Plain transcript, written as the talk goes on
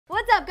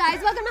up,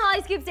 guys? Welcome to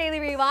Hollyscoop's Daily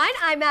Rewind.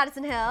 I'm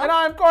Madison Hill. And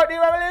I'm Courtney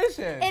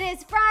Revolution. It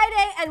is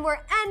Friday, and we're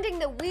ending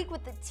the week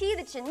with the tea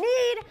that you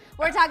need.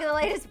 We're talking the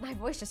latest. My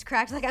voice just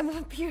cracked like I'm a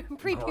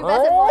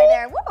prepubescent boy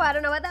there. Woo, I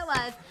don't know what that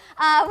was.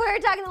 We're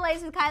talking the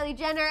latest with Kylie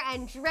Jenner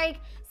and Drake.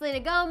 Selena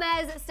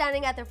Gomez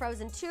standing at the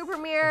Frozen 2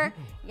 premiere.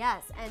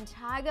 Yes, and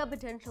Tyga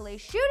potentially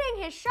shooting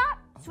his shot,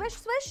 swish,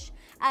 swish,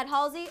 at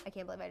Halsey. I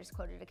can't believe I just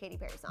quoted a Katy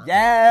Perry song.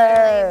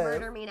 Yes.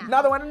 Murder me now.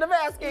 Another one in the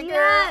basket, girl.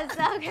 Yes,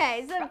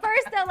 okay. So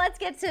first, though, let's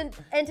get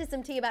into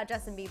some tea about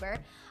Justin Bieber.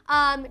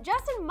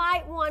 Justin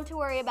might want to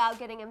worry about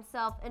getting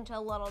himself into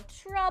a little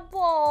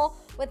trouble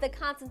with the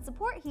constant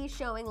support he's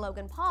showing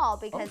Logan Paul,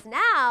 because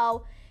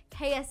now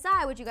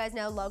KSI, which you guys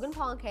know, Logan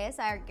Paul and KSI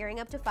are gearing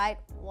up to fight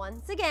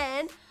once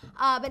again.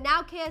 But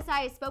now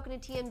KSI has spoken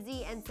to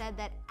TMZ and said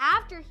that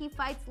after he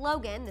fights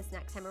Logan this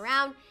next time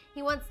around,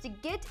 he wants to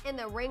get in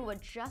the ring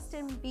with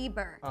Justin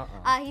Bieber.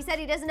 He said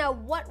he doesn't know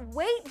what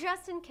weight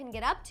Justin can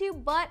get up to,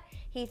 but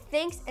he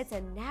thinks it's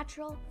a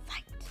natural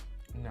fight.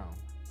 No.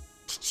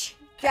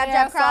 Jab,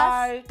 jab,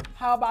 cross.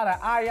 How about an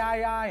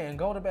aye and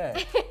go to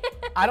bed?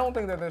 I don't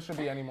think that there should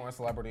be any more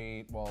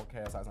celebrity, well,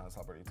 KSI's not a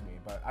celebrity to me,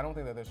 but I don't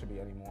think that there should be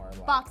any more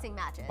like boxing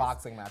matches.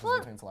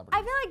 Between celebrities.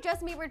 I feel like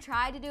Justin Bieber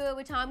tried to do it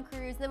with Tom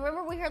Cruise, and then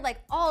remember we heard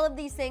like all of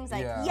these things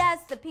like, yes,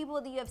 the people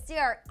of the UFC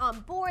are on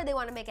board, they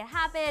want to make it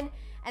happen,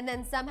 and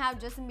then somehow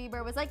Justin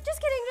Bieber was like,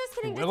 just kidding, just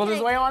kidding, just kidding.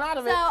 His way on out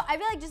of it. So I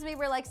feel like Justin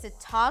Bieber likes to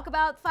talk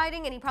about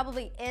fighting, and he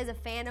probably is a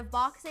fan of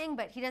boxing,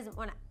 but he doesn't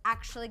want to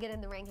actually get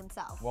in the ring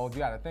himself. Well, you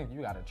got to think,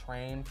 you got to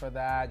train for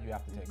that, you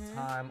have to take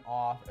time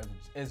off.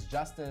 Is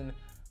Justin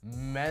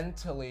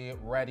mentally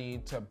ready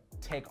to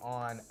take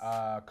on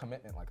a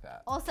commitment like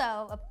that?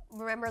 Also,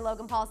 remember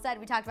Logan Paul said,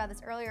 we talked about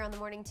this earlier on the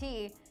morning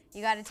tea,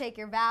 you got to take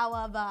your vow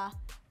of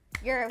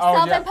your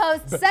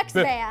self-imposed sex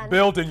ban.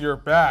 Building your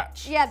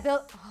batch. Yeah,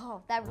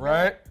 that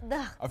right?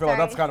 Really, I feel like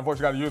that's the kind of voice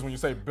you got to use when you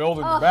say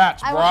building the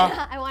batch, bro.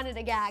 I wanted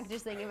a gag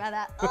just thinking about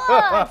that.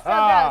 Oh, it's so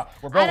gross.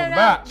 We're building the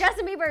batch.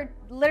 Justin Bieber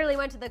literally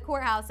went to the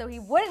courthouse so he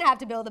wouldn't have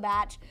to build a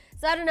batch.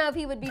 So I don't know if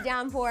he would be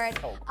down for it.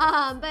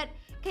 But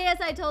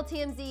KSI told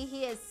TMZ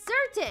he is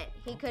certain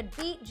he could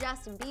beat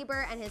Justin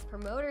Bieber, and his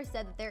promoter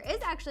said that there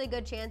is actually a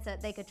good chance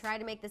that they could try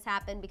to make this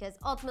happen because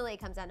ultimately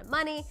it comes down to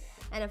money,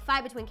 and a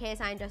fight between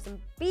KSI and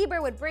Justin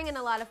Bieber would bring in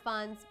a lot of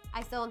funds.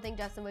 I still don't think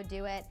Justin would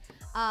do it.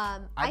 I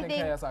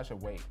think KSI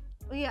should wait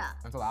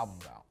until the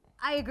album's out.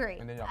 I agree.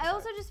 And then I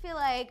also just feel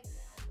like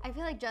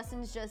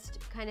Justin's just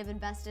kind of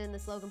invested in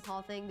this Logan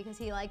Paul thing because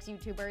he likes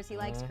YouTubers, he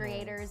likes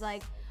creators.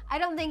 Like, I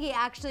don't think he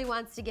actually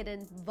wants to get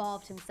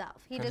involved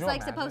himself. He just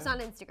likes to post on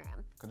Instagram.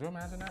 Could you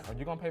imagine that? Are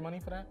you gonna pay money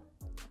for that?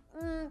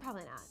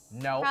 Probably not.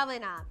 No. Probably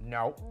not.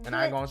 No. And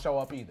I ain't gonna show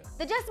up either.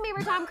 The Justin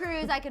Bieber, Tom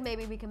Cruise, I could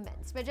maybe be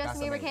convinced. But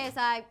Justin Bieber,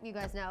 KSI, you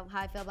guys know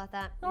how I feel about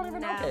that. I don't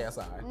even know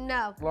KSI.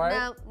 No.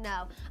 Right?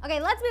 No. Okay,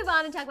 let's move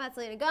on and talk about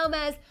Selena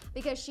Gomez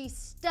because she's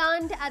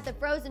stunned at the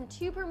Frozen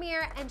 2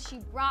 premiere, and she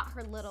brought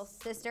her little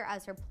sister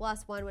as her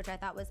 +1, which I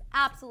thought was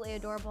absolutely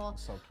adorable.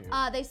 So cute.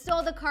 They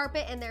stole the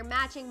carpet in their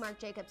matching Marc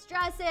Jacobs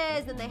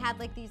dresses, and they had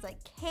like these like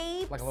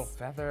capes. Like a little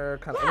feather,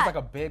 kind of. It was like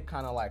a big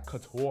kind of like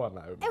couture.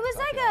 It was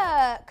like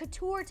a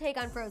couture take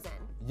on Frozen.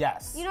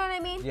 Yes. You know what I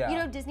mean? Yeah. You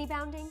know Disney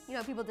bounding? You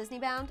know people Disney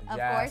bound? Of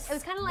Yes. course. It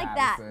was kind of like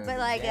that, but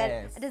like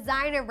a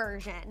designer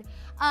version.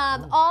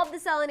 All of the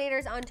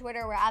Selenators on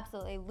Twitter were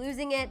absolutely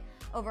losing it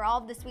over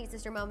all of the sweet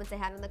sister moments they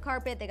had on the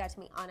carpet. They got to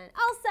meet Anna and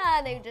Elsa,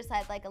 and they just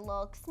had like a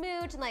little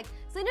smooch, and like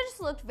Selena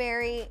just looked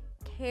very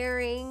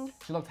caring.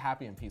 She looked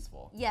happy and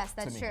peaceful. Yes,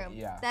 that's true.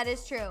 Yeah. That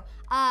is true.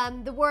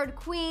 The word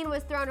queen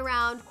was thrown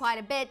around quite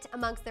a bit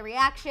amongst the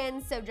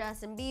reactions. So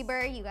Justin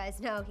Bieber, you guys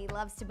know he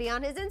loves to be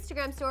on his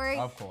Instagram story.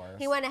 Of course.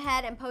 He went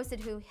ahead and posted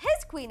who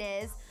his queen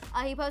is.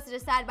 He posted a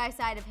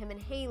side-by-side of him and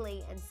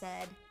Haley and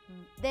said,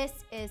 "This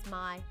is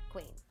my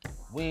queen."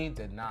 We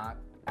did not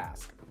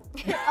ask.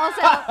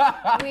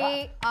 Also,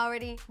 we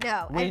already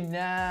know. We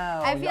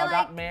know. I feel Y'all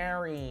like got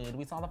married.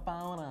 We saw the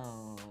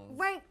photos.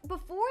 Right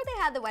before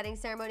they had the wedding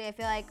ceremony, I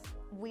feel like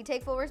we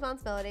take full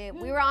responsibility.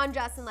 We were on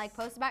Justin, like,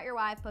 post about your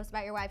wife, post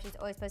about your wife. She's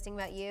always posting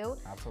about you.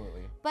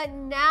 Absolutely. But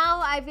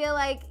now I feel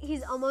like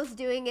he's almost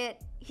doing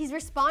it. He's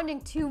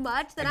responding too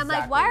much that I'm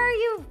like, why are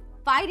you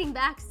fighting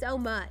back so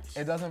much?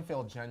 It doesn't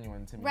feel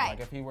genuine to me. Right.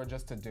 Like if he were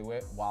just to do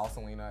it while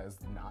Selena is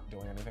not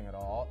doing anything at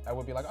all, I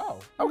would be like, oh,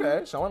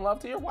 okay, showing love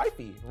to your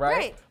wifey,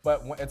 right?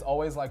 But it's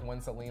always like when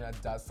Selena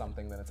does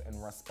something that it's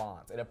in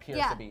response. It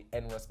appears to be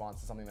in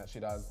response to something that she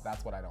does.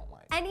 That's what I don't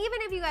like. And even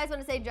if you guys want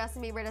to say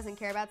Justin Bieber doesn't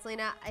care about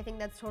Selena, I think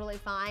that's totally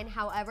fine.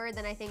 However,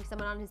 then I think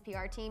someone on his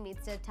PR team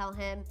needs to tell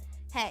him,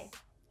 hey,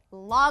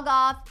 log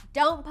off,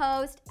 don't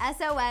post,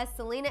 SOS,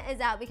 Selena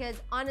is out,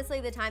 because honestly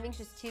the timing's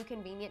just too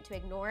convenient to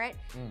ignore it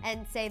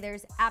and say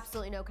there's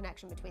absolutely no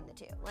connection between the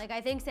two. Like,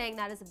 I think saying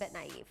that is a bit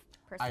naive,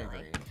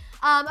 personally.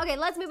 I agree. Okay,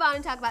 let's move on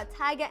and talk about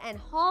Tyga and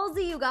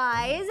Halsey, you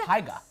guys.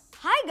 Tyga.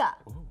 Tyga.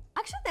 Ooh. I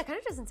Actually, that kind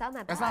of doesn't sound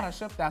that bad. It's not a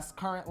ship that's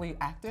currently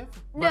active.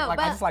 No, but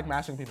I just like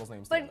mashing people's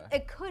names together. But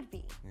it could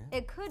be. Yeah.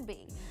 It could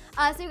be.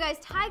 So you guys,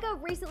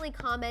 Tyga recently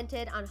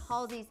commented on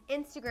Halsey's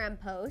Instagram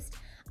post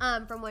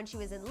from when she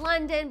was in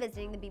London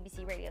visiting the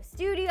BBC radio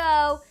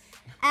studio.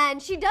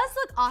 And she does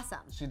look awesome.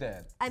 She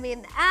did. I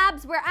mean, the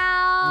abs were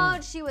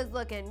out. She was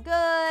looking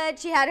good.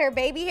 She had her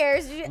baby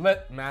hairs.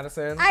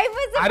 Madison. I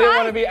was surprised. I didn't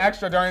want to be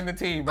extra during the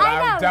tea, but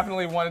I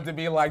definitely wanted to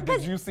be like,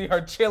 did you see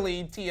her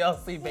chilly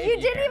TLC baby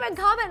You didn't hair? even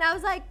comment. I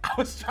was like, I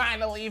was trying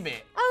to leave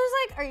it. I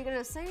was like, are you going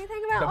to say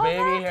anything about the all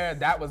baby that? hair,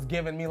 that was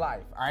giving me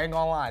life. I ain't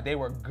gonna lie. They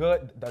were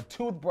good. The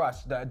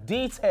toothbrush, the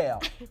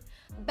detail.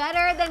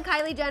 Better than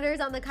Kylie Jenner's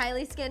on the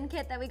Kylie skin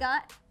kit that we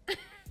got.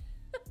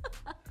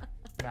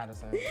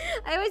 Madison.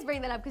 I always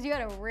bring that up because you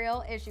had a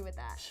real issue with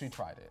that. She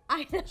tried it.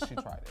 I know. She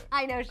tried it.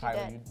 I know she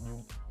Kylie,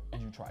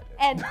 did. You tried it.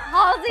 And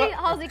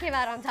Halsey came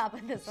out on top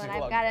of this one,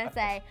 I've got to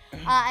say.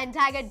 And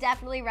Tyga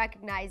definitely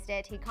recognized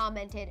it. He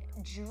commented,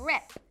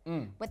 drip,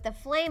 with the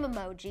flame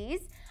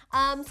emojis.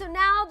 So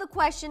now the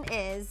question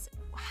is,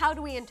 how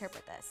do we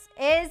interpret this?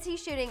 Is he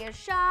shooting a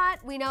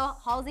shot? We know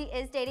Halsey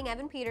is dating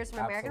Evan Peters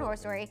from American Horror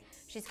Story.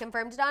 She's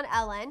confirmed it on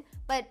Ellen,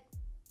 but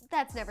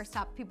that's never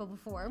stopped people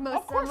before.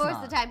 Most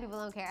of the time, people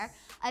don't care.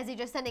 Is he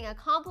just sending a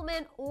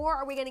compliment, or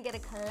are we gonna get a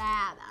collab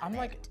out I'm of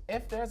like, it?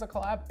 if there's a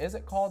collab, is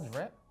it called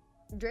Drip?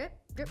 Drip,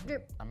 drip,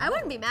 drip. I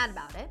wouldn't be mad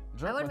about it.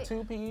 Drip with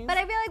 2 P's? But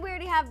I feel like we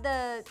already have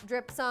the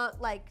drip song,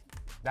 like,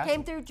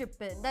 came through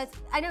dripping.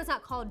 I know it's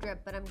not called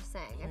drip, but I'm just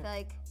saying. I feel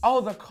like.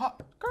 Oh, the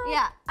girl.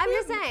 Yeah, I'm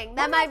just saying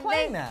that might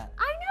playing that.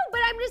 I know,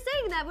 but I'm just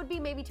saying that would be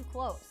maybe too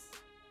close.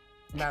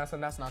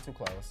 Madison, that's not too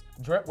close.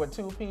 Drip with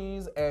 2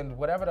 P's and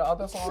whatever the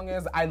other song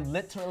is, I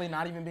literally,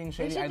 not even being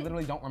shady, I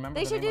literally don't remember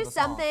the name of the song. They should do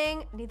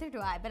something, neither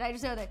do I, but I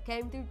just know that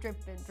came through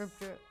dripping, drip,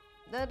 drip.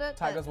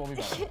 Tyga's will be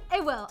better.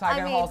 It will. Tyga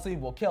and Halsey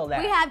will kill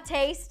that. We have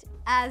taste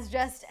as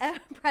just a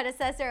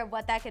predecessor of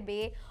what that could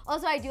be.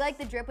 Also, I do like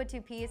the drip with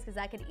 2 P's because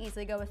that could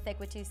easily go with thick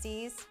with 2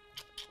 C's.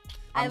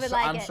 I'm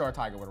sure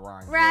Tyga would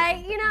rhyme.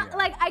 Right? You know,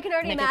 like I can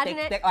already imagine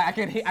it. Thick. I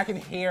can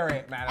hear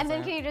it, Madison. And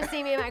then can you just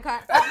see me in my car?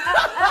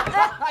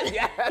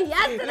 Yes.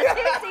 Yes to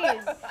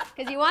the 2 C's.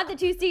 Because you want the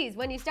 2 C's.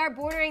 When you start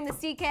bordering the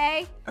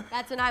CK,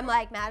 that's when I'm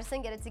like,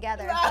 Madison, get it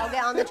together. Go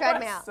get on the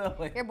treadmill.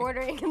 You're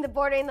bordering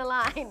the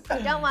line.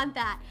 You don't want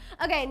that.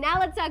 Okay, now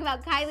let's talk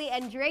about Kylie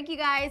and Drake, you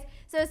guys.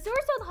 So a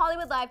source told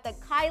Hollywood Life that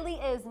Kylie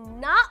is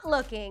not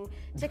looking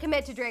to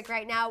commit to Drake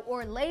right now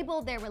or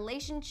label their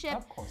relationship.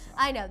 Of course not.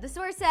 I know. The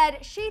source said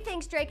she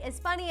thinks Drake is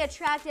funny,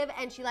 attractive,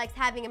 and she likes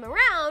having him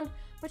around,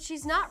 but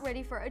she's not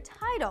ready for a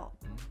title.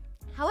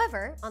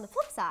 However, on the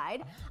flip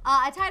side,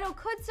 a title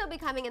could still be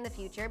coming in the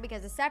future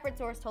because a separate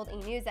source told E!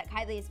 News that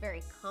Kylie is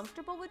very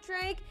comfortable with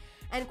Drake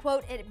and,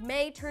 quote, it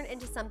may turn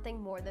into something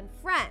more than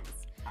friends.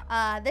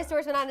 This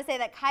source went on to say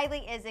that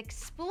Kylie is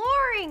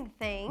exploring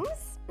things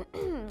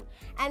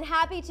and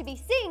happy to be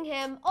seeing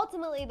him.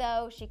 Ultimately,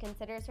 though, she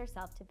considers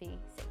herself to be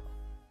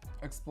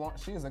single.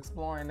 She is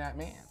exploring that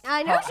man.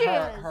 I know she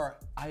is. Her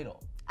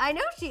idol. I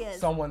know she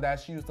is. Someone that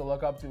she used to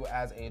look up to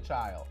as a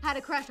child. Had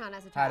a crush on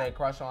as a child. Had a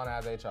crush on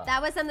as a child.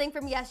 That was something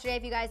from yesterday,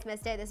 if you guys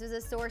missed it. This was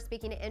a source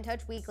speaking to In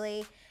Touch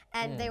Weekly,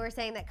 and they were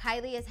saying that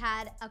Kylie has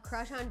had a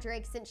crush on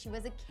Drake since she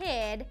was a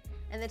kid,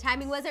 and the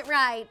timing wasn't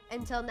right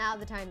until now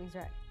the timing's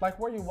right. Like,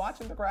 were you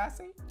watching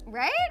Degrassi?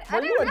 Right?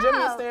 Were you a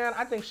Jimmy stan?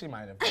 I think she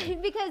might have been.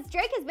 Because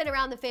Drake has been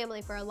around the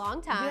family for a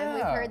long time. Yeah.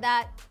 We've heard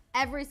that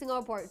every single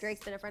report.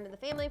 Drake's been a friend of the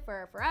family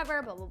for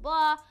forever, blah, blah,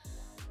 blah.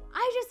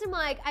 I just am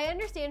like, I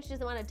understand she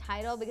doesn't want a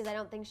title because I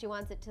don't think she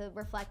wants it to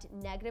reflect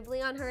negatively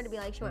on her, to be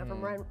like she went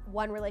from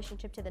one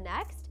relationship to the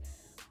next.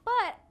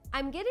 But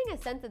I'm getting a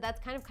sense that that's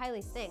kind of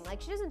Kylie's thing. Like,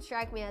 she doesn't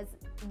strike me as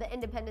the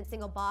independent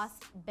single boss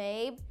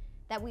babe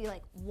that we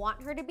like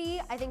want her to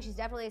be. I think she's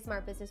definitely a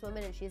smart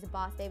businesswoman and she's a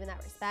boss babe in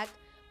that respect,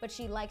 but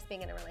she likes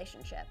being in a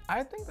relationship.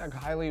 I think that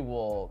Kylie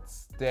will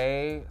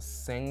stay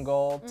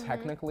single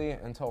technically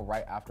until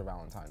right after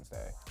Valentine's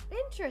Day.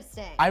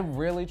 Interesting. I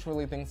really,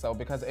 truly think so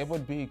because it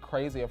would be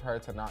crazy of her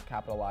to not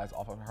capitalize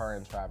off of her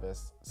and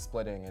Travis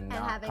splitting and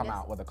not come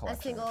out with a collection.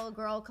 A single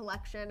girl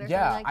collection or something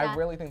like that. I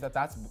really think that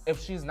that's, if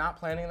she's not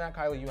planning that,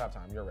 Kylie, you have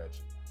time, you're rich.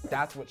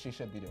 That's what she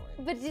should be doing.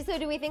 But so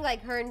do we think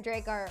like her and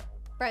Drake are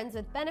friends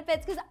with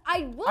benefits? Because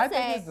I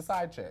think he's the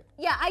side chick.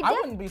 Yeah, I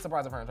wouldn't be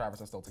surprised if her and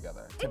Travis are still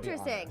together.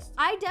 Interesting.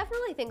 I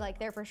definitely think like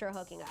they're for sure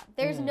hooking up.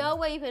 There's no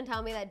way you can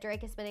tell me that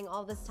Drake is spending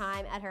all this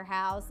time at her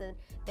house and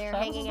they're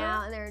hanging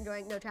out and they're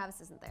enjoying. No, Travis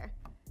isn't there.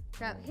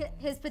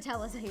 His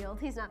patella's healed.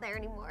 He's not there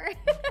anymore.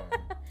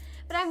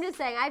 But I'm just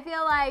saying, I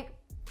feel like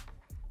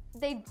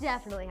they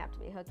definitely have to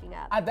be hooking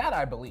up. That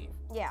I believe.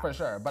 Yeah. For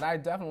sure. But I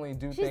definitely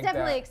do think that she's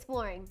definitely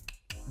exploring.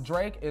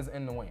 Drake is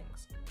in the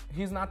wings.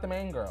 He's not the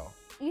main girl.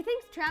 You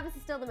think Travis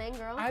is still the main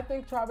girl? I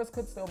think Travis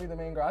could still be the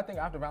main girl. I think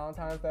after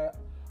Valentine's Day,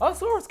 a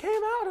source came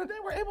out and they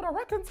were able to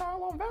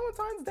reconcile on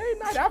Valentine's Day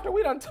night after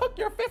we done took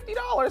your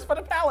 $50 for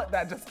the palette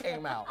that just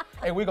came out.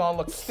 And we gonna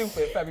look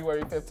stupid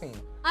February 15th.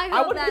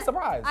 I wouldn't be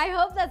surprised. I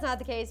hope that's not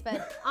the case,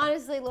 but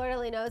honestly, Lord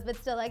only knows. But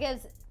still, that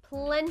gives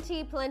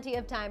plenty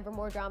of time for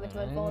more drama to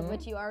unfold,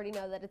 which you already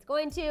know that it's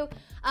going to.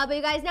 But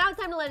you guys, now it's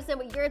time to let us know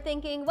what you're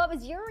thinking. What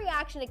was your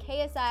reaction to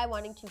KSI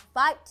wanting to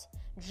fight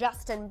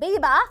Justin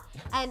Bieber?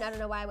 And I don't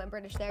know why I went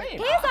British there.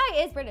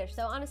 KSI is British,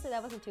 so honestly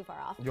that wasn't too far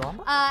off.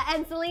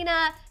 And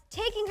Selena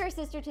taking her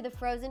sister to the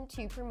Frozen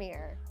 2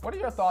 premiere. What are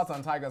your thoughts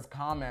on Tyga's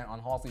comment on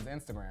Halsey's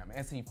Instagram?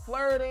 Is he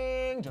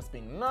flirting, just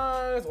being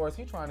nice, or is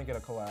he trying to get a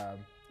collab?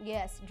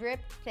 Yes, drip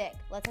thick.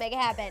 Let's make it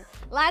happen.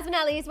 Last but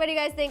not least, what do you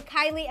guys think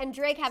Kylie and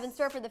Drake have in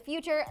store for the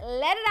future?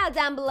 Let it out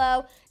down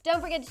below.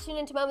 Don't forget to tune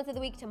into Moments of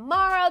the Week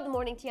tomorrow, the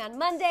morning tea on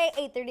Monday,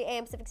 8:30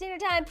 a.m. Pacific Standard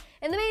Time.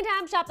 In the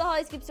meantime, shop the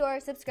Hollyscoop store,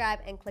 subscribe,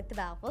 and click the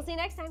bell. We'll see you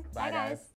next time. Bye guys.